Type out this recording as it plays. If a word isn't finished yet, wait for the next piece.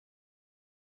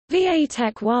VA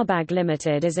Tech Wabag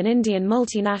Limited is an Indian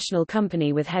multinational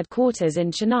company with headquarters in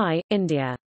Chennai,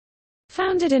 India.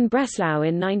 Founded in Breslau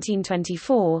in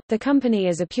 1924, the company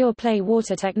is a pure-play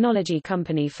water technology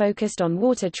company focused on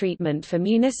water treatment for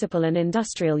municipal and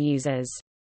industrial users.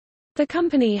 The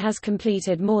company has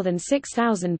completed more than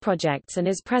 6,000 projects and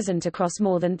is present across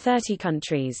more than 30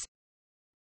 countries.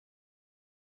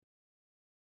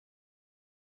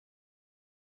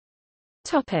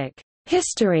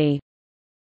 History.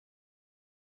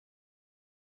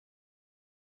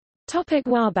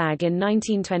 Wabag. In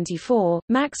 1924,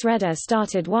 Max Reder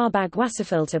started Wabag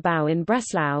Wasserfilterbau in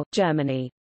Breslau,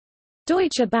 Germany.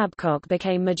 Deutsche Babcock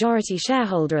became majority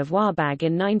shareholder of Wabag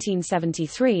in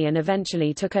 1973 and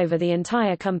eventually took over the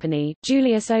entire company.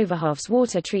 Julius Overhoff's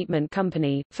water treatment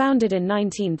company, founded in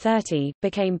 1930,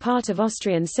 became part of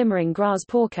Austrian Simmering Gras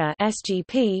Porker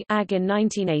 (SGP) AG in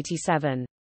 1987.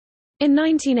 In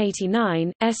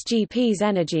 1989, SGP's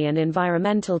Energy and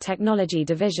Environmental Technology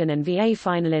Division and VA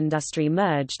Final Industry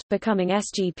merged, becoming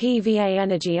SGP VA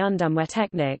Energy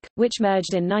Undumwetechnik, which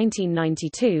merged in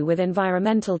 1992 with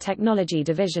Environmental Technology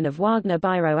Division of Wagner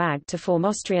Biro AG to form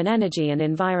Austrian Energy and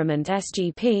Environment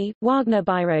SGP, Wagner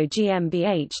Biro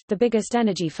GmbH, the biggest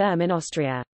energy firm in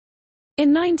Austria.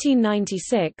 In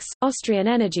 1996, Austrian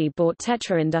Energy bought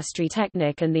Tetra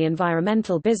Industrietechnik and the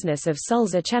environmental business of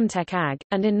Sulzer Chemtech AG,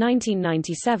 and in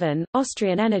 1997,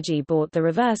 Austrian Energy bought the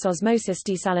reverse osmosis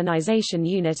desalinization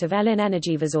unit of Elin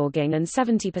Energieversorgung and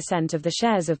 70% of the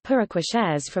shares of Puraqua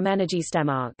shares from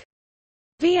Energiestemark.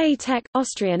 VA Tech,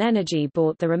 Austrian Energy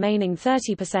bought the remaining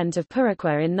 30% of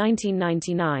Puraqua in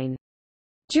 1999.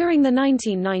 During the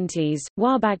 1990s,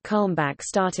 Wabag Kulmbach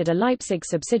started a Leipzig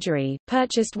subsidiary,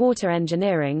 purchased Water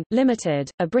Engineering,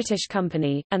 Limited, a British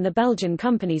company, and the Belgian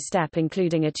company Step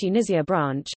including a Tunisia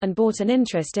branch, and bought an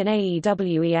interest in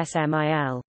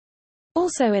AEWESMIL.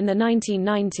 Also in the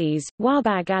 1990s,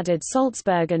 Wabag added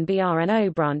Salzburg and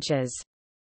BRNO branches.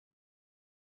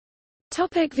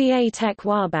 VA Tech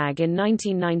Wabag. In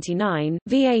 1999,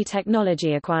 VA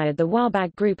Technology acquired the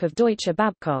Wabag Group of Deutsche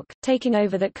Babcock, taking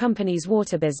over that company's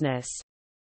water business.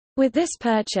 With this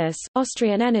purchase,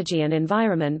 Austrian Energy and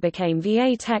Environment became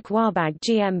VA Tech Wabag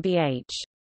GmbH.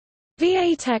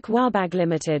 VA Tech Wabag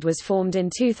Limited was formed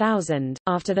in 2000,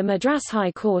 after the Madras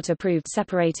High Court approved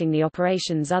separating the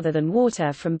operations other than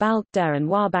water from Balk Der and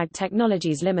Wabag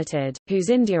Technologies Limited,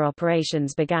 whose India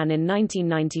operations began in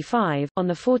 1995.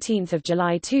 On 14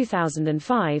 July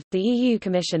 2005, the EU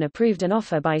Commission approved an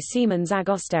offer by Siemens AG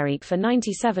Österreich for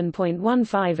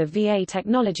 97.15% of VA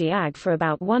Technology AG for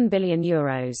about €1 billion.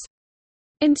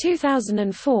 In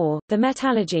 2004, the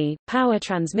Metallurgy, Power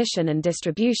Transmission and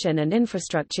Distribution and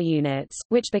Infrastructure units,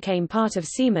 which became part of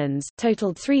Siemens,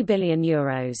 totaled €3 billion.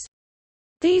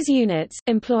 These units,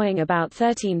 employing about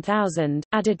 13,000,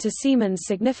 added to Siemens'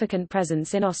 significant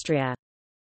presence in Austria.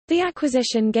 The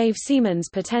acquisition gave Siemens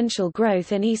potential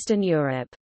growth in Eastern Europe.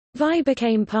 VI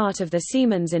became part of the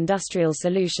Siemens Industrial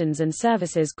Solutions and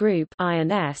Services Group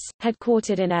 (I&S),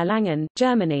 headquartered in Erlangen,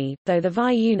 Germany, though the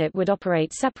VI unit would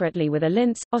operate separately with a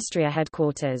Linz, Austria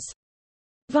headquarters.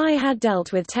 VI had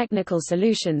dealt with technical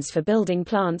solutions for building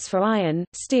plants for iron,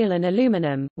 steel and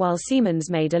aluminum, while Siemens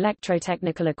made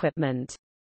electrotechnical equipment.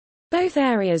 Both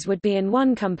areas would be in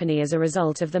one company as a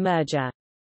result of the merger.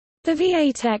 The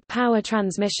VA Tech Power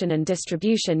Transmission and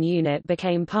Distribution Unit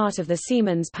became part of the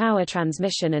Siemens Power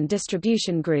Transmission and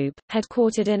Distribution Group,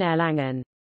 headquartered in Erlangen.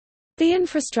 The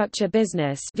infrastructure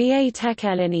business VA Tech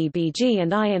LNEBG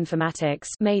and I-Informatics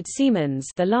made Siemens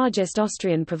the largest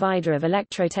Austrian provider of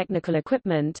electrotechnical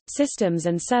equipment, systems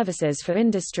and services for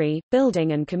industry,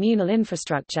 building and communal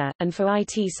infrastructure, and for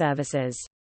IT services.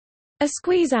 A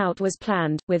squeeze-out was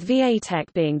planned, with VA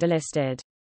Tech being delisted.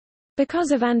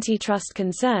 Because of antitrust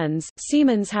concerns,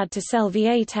 Siemens had to sell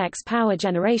VA Tech's power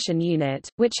generation unit,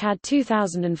 which had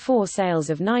 2004 sales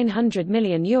of €900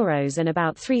 million and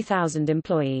about 3,000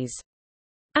 employees.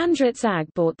 Andritz AG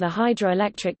bought the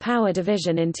hydroelectric power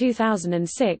division in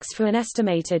 2006 for an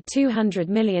estimated €200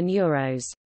 million.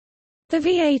 The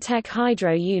VA Tech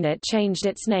Hydro unit changed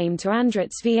its name to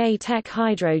Andritz VA Tech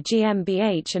Hydro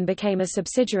GmbH and became a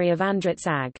subsidiary of Andritz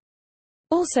AG.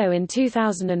 Also in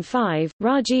 2005,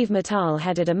 Rajiv Mittal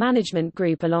headed a management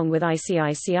group along with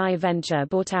ICICI Venture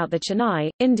bought out the Chennai,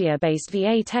 India-based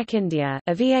VA Tech India,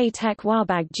 a VA Tech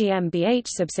Wabag GmbH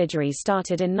subsidiary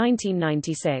started in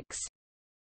 1996.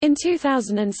 In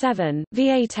 2007,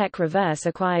 VA Tech Reverse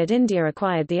acquired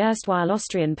the erstwhile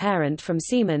Austrian parent from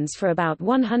Siemens for about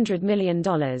 $100 million.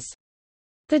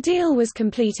 The deal was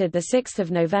completed 6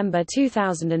 November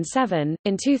 2007.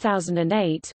 In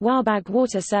 2008, Wabag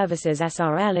Water Services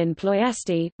SRL in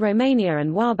Ploiesti, Romania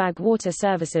and Wabag Water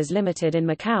Services Limited in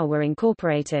Macau were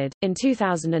incorporated. In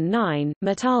 2009,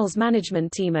 Mittal's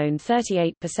management team owned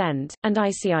 38%, and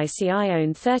ICICI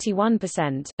owned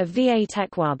 31%, of VA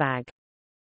Tech Wabag.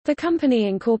 The company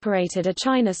incorporated a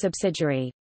China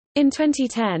subsidiary. In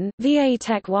 2010, VA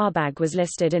Tech Wabag was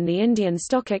listed in the Indian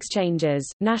stock exchanges,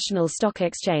 National Stock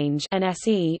Exchange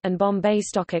 (NSE) and Bombay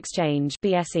Stock Exchange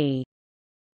 (BSE).